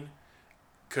I'm eating,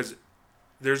 because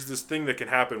there's this thing that can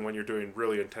happen when you're doing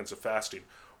really intensive fasting,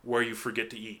 where you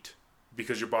forget to eat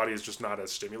because your body is just not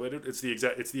as stimulated. It's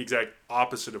the exact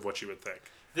opposite of what you would think.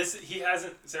 He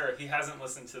hasn't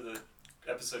listened to the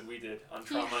episode we did on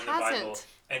trauma in the Bible,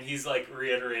 and he's like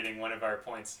reiterating one of our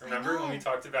points. Remember when we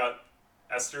talked about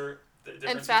Esther, the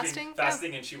difference between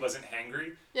fasting and she wasn't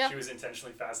hangry? Yeah. She was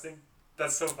intentionally fasting.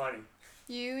 That's so funny.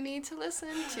 You need to listen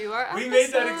to our episodes. We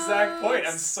made that exact point.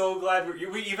 I'm so glad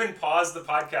we even paused the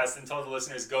podcast and told the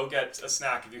listeners, go get a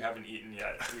snack if you haven't eaten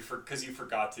yet, because you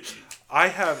forgot to eat. I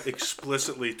have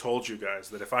explicitly told you guys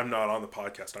that if I'm not on the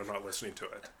podcast, I'm not listening to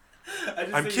it.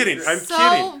 I'm kidding.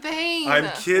 So vain.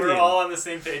 I'm kidding. We're all on the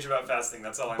same page about fasting.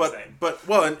 That's all I'm saying. But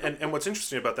what's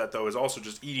interesting about that though is also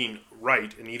just eating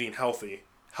right and eating healthily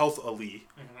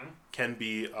can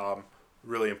be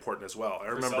really important as well. I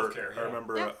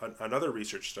remember another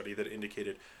research study that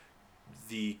indicated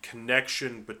the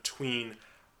connection between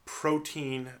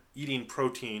eating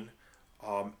protein,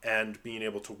 and being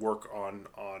able to work on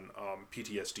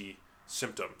PTSD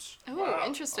symptoms. Oh,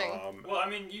 interesting. Well, I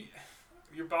mean,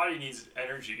 your body needs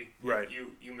energy. Right.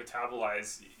 You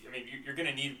metabolize. I mean, you're going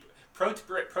to need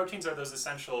proteins are those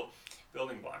essential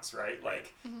building blocks, right?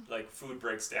 Like food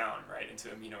breaks down right into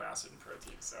amino acid and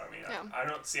protein. So I mean, I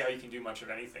don't see how you can do much of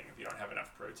anything if you don't have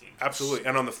enough protein. Absolutely.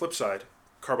 And on the flip side,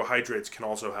 carbohydrates can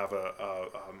also have a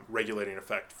regulating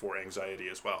effect for anxiety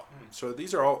as well. So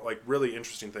these are all like really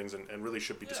interesting things and really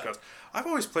should be discussed. I've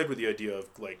always played with the idea of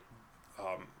like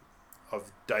of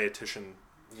dietitian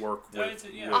work.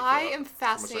 I am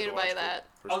fascinated by that.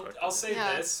 I'll say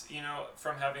this, you know,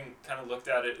 from having kind of looked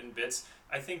at it in bits,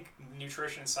 I think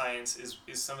nutrition science is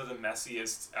some of the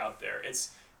messiest out there.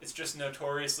 It's just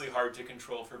notoriously hard to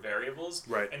control for variables.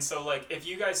 Right. And so, like, if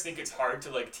you guys think it's hard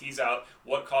to, like, tease out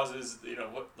what causes, you know,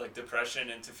 what, like, depression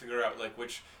and to figure out, like,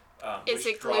 which is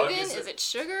it gluten? Is it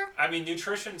sugar? I mean,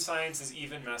 nutrition science is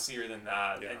even messier than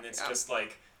that. And it's just,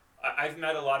 like, I've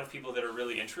met a lot of people that are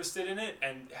really interested in it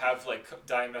and have, like,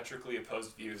 diametrically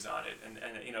opposed views on it. And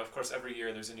you know, of course, every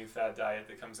year there's a new fad diet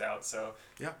that comes out. So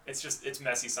it's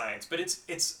messy science. But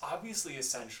it's obviously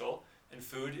essential. And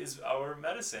food is our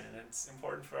medicine, and it's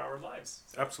important for our lives.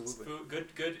 So absolutely.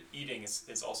 Good eating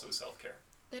is also self-care.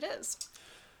 It is.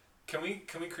 Can we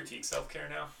critique self-care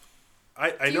now?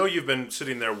 I know you've been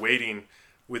sitting there waiting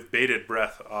with bated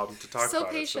breath to talk So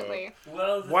about patiently. it.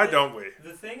 Well, Why don't we?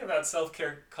 The thing about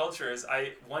self-care culture is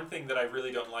one thing that I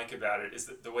really don't like about it is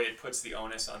the way it puts the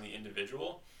onus on the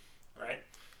individual, right?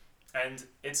 And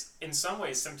it's in some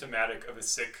ways symptomatic of a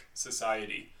sick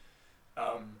society.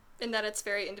 In that it's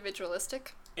very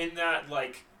individualistic. In that,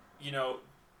 like, you know,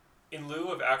 in lieu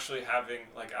of actually having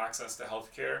like access to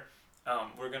healthcare,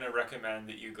 we're going to recommend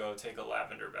that you go take a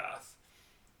lavender bath.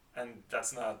 And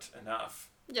that's not enough.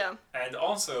 Yeah. And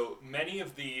also, many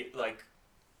of the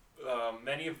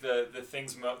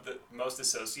things most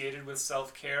associated with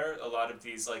self-care, a lot of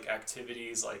these like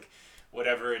activities, like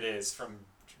whatever it is, from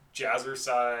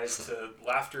jazzercise to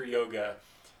laughter yoga,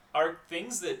 are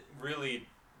things that really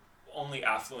only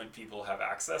affluent people have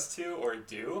access to or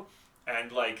do.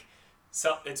 And like,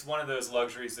 it's one of those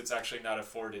luxuries that's actually not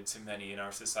afforded to many in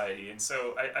our society. And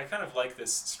so I kind of like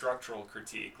this structural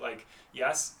critique. Like,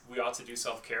 yes, we ought to do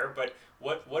self-care, but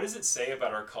what does it say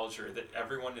about our culture that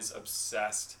everyone is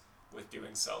obsessed with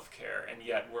doing self-care, and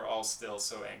yet we're all still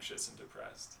so anxious and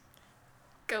depressed?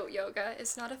 Goat yoga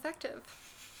is not effective.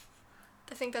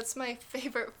 I think that's my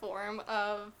favorite form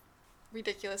of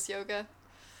ridiculous yoga.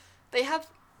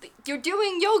 You're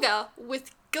doing yoga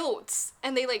with goats,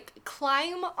 and they like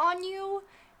climb on you.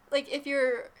 Like, if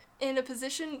you're in a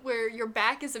position where your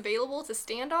back is available to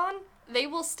stand on, they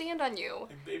will stand on you.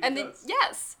 And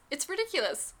yes, it's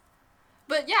ridiculous.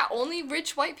 But yeah, only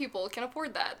rich white people can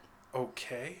afford that.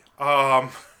 Okay. No,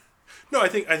 I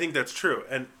think that's true,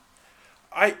 and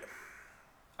I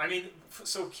mean,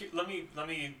 so let me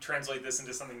translate this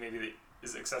into something maybe that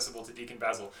is accessible to Deacon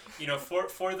Basil. You know,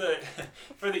 for the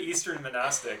Eastern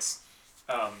monastics,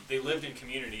 they lived in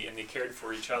community and they cared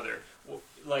for each other.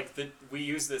 We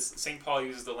use this. St. Paul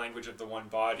uses the language of the one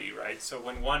body, right? So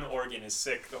when one organ is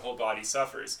sick, the whole body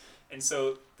suffers. And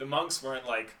so the monks weren't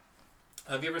like,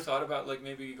 have you ever thought about like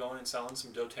maybe going and selling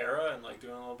some doTERRA and like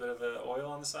doing a little bit of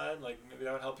oil on the side? Like maybe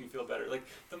that would help you feel better. Like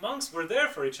the monks were there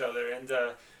for each other, and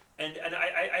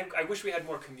I wish we had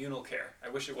more communal care. I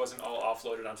wish it wasn't all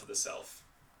offloaded onto the self.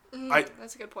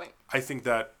 That's a good point. I think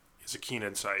that is a keen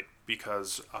insight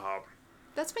because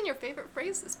that's been your favorite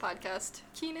phrase this podcast.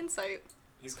 Keen insight.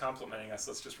 He's complimenting us.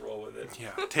 Let's just roll with it.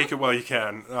 Yeah, take it while you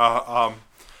can.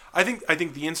 I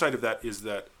think the insight of that is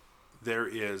that there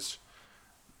is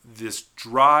this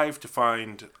drive to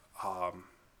find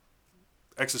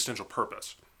existential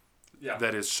purpose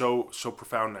that is so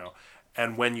profound now.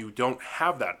 And when you don't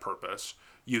have that purpose,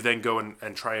 you then go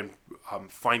and try and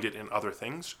find it in other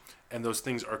things. And those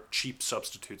things are cheap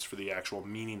substitutes for the actual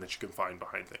meaning that you can find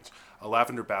behind things. A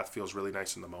lavender bath feels really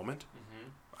nice in the moment. Mm-hmm.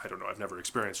 I don't know. I've never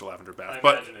experienced a lavender bath.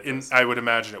 I would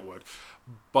imagine it would.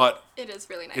 But it is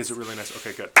really nice. Is it really nice?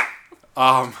 Okay, good.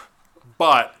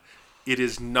 But it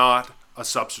is not a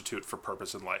substitute for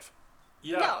purpose in life.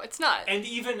 Yeah. No, it's not. And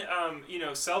even,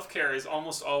 self-care is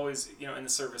almost always, in the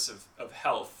service of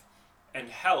health. And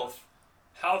health,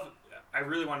 I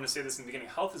really wanted to say this in the beginning,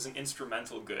 health is an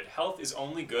instrumental good. Health is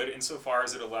only good insofar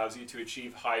as it allows you to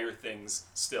achieve higher things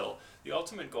still. The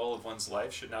ultimate goal of one's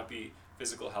life should not be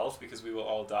physical health, because we will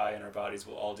all die and our bodies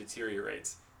will all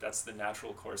deteriorate. That's the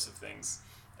natural course of things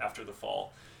after the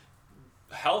fall.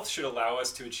 Health should allow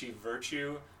us to achieve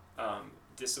virtue,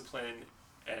 discipline,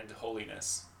 and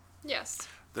holiness. Yes.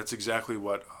 That's exactly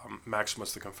what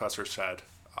Maximus the Confessor said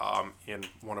in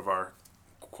one of our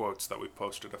quotes that we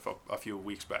posted a few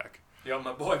weeks back. Yo,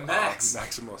 my boy Max.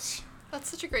 Maximus. That's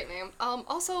such a great name.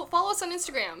 Also, follow us on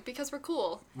Instagram because we're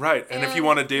cool. Right, and if you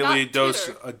want a daily dose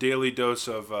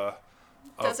of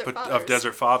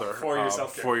Desert Father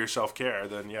for your self-care,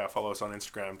 then follow us on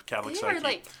Instagram, Catholic Psyche. They are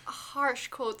like harsh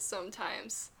quotes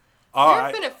sometimes. There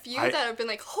have been a few that have been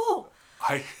like, how?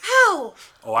 But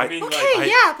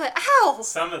how?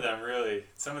 Some of them really.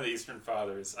 Some of the Eastern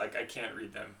Fathers, I can't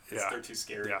read them. They're too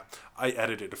scary. Yeah, I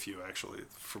edited a few actually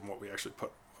from what we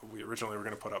originally were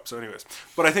going to put up. So, anyways,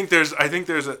 but I think there's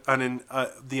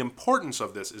the importance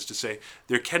of this is to say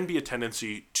there can be a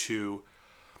tendency to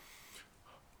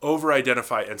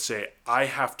over-identify and say I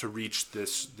have to reach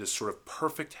this sort of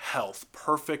perfect health,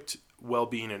 perfect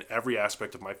well-being in every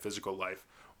aspect of my physical life,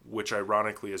 which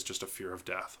ironically is just a fear of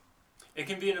death. It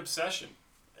can be an obsession.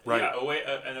 Right. Yeah,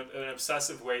 an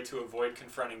obsessive way to avoid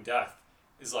confronting death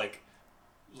is like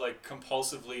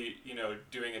compulsively,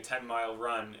 doing a 10-mile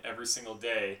run every single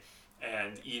day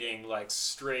and eating like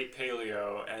straight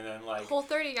paleo and then like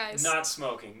Whole30 guys. Not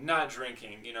smoking, not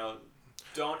drinking,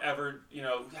 don't ever,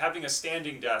 having a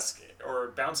standing desk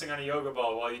or bouncing on a yoga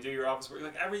ball while you do your office work.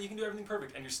 You can do everything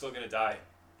perfect and you're still going to die.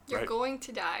 You're going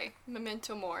to die.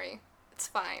 Memento mori. It's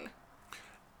fine.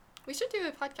 We should do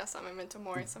a podcast on Memento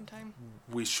Mori sometime.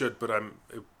 We should, but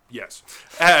yes.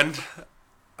 And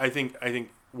I think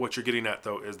what you're getting at,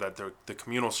 though, is that the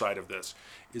communal side of this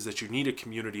is that you need a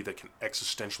community that can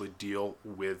existentially deal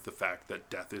with the fact that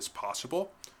death is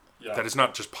possible. Yeah. That it's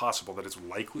not just possible, that it's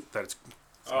likely, that it's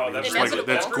that's inevitable.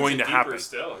 that's going to happen.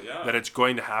 Still, yeah. That it's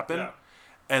going to happen, Yeah.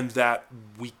 and that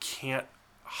we can't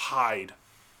hide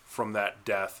from that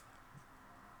death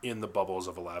in the bubbles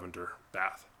of a lavender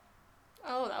bath.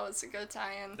 Oh, that was a good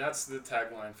tie-in. That's the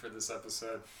tagline for this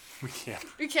episode. We can't.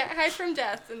 We can't hide from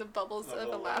death in the bubbles of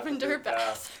a lavender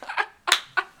bath.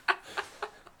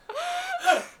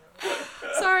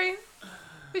 Sorry.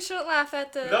 We shouldn't laugh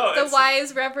at the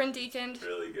wise Reverend Deacon.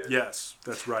 Really good. Yes,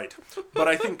 that's right. But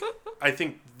I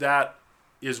think that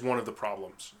is one of the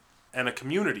problems. And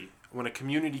when a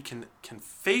community can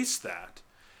face that,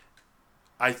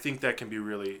 I think that can be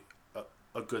really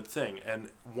a good thing. And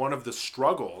one of the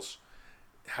struggles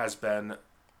has been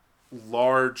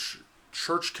large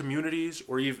church communities,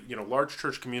 or even large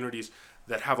church communities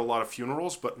that have a lot of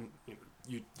funerals, but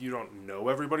you don't know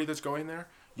everybody that's going there.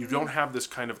 You don't have this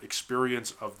kind of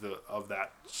experience of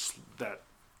that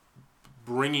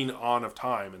bringing on of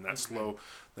time and that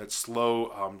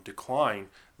slow decline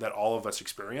that all of us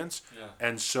experience. Yeah.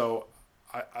 And so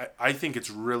I think it's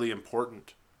really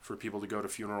important for people to go to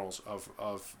funerals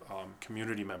of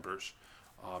community members.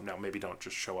 Now, maybe don't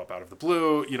just show up out of the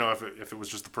blue, if it was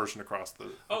just the person across the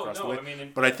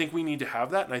way. But I think we need to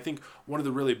have that. And I think one of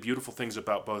the really beautiful things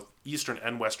about both Eastern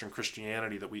and Western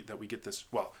Christianity that we get this,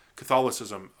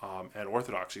 Catholicism and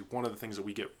Orthodoxy, one of the things that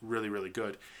we get really, really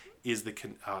good is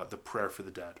the prayer for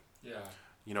the dead.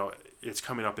 Yeah. It's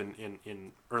coming up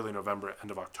in early November, end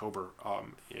of October.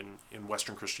 In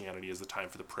Western Christianity is the time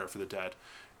for the prayer for the dead.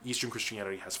 Eastern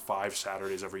Christianity has 5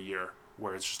 Saturdays every year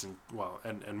where it's just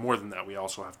and more than that, we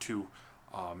also have 2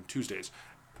 Tuesdays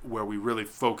where we really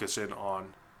focus in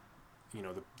on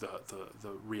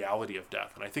the reality of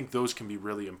death. And I think those can be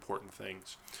really important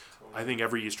things. Totally. I think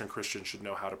every Eastern Christian should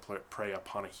know how to pray a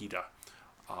Panahida,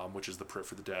 which is the prayer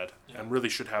for the dead, and really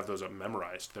should have those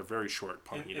memorized. They're very short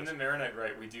Panahidas. In the Maronite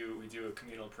Rite, we do a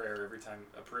communal prayer every time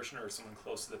a parishioner or someone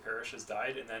close to the parish has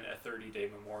died, and then a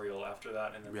 30-day memorial after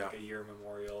that, and then a year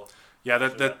memorial. Yeah,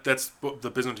 that's the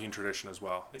Byzantine tradition as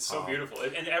well. It's so beautiful.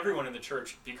 And everyone in the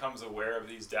church becomes aware of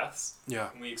these deaths.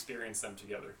 Yeah. And we experience them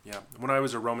together. Yeah. When I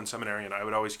was a Roman seminarian, I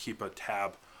would always keep a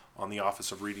tab on the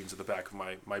Office of Readings at the back of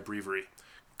my breviary.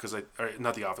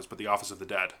 Not the office, but the Office of the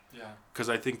Dead. Yeah. Because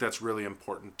I think that's really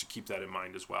important to keep that in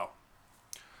mind as well.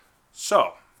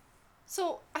 So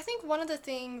I think one of the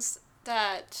things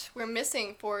that we're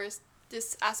missing for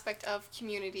this aspect of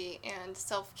community and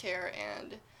self-care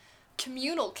and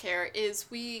communal care is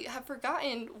we have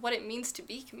forgotten what it means to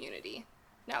be community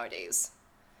nowadays.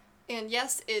 And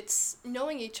yes, it's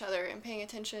knowing each other and paying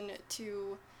attention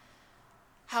to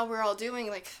how we're all doing,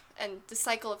 and the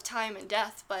cycle of time and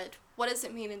death, but what does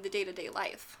it mean in the day-to-day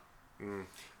life?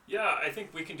 Yeah, I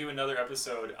think we can do another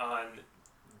episode on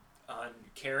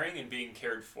caring and being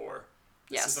cared for.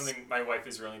 This is something my wife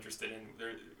is really interested in.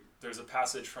 There's a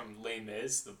passage from Les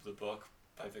Mis, the book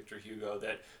by Victor Hugo,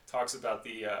 that talks about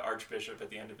the archbishop at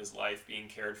the end of his life being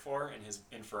cared for in his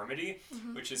infirmity,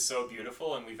 which is so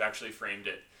beautiful, and we've actually framed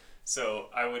it. So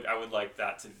I would like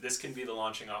that this can be the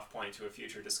launching off point to a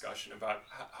future discussion about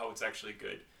how it's actually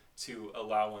good to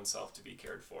allow oneself to be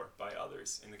cared for by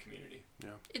others in the community.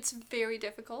 Yeah. It's very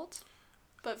difficult,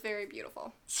 but very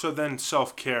beautiful. So then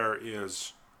self-care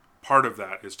is, part of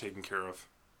that is taking care of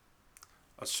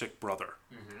a sick brother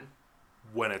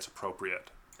when it's appropriate.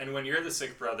 And when you're the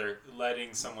sick brother,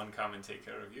 letting someone come and take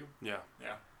care of you. Yeah.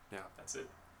 Yeah. That's it.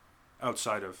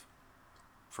 Outside of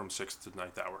from 6th to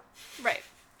 9th hour. Right.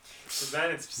 So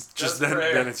then it's just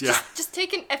then it's Just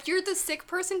if you're the sick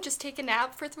person, just take a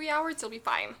nap for 3 hours, you'll be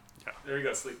fine. Yeah. There you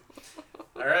go, sleep.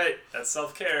 All right, that's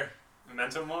self-care.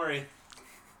 Memento mori.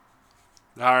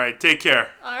 All right, take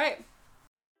care. All right.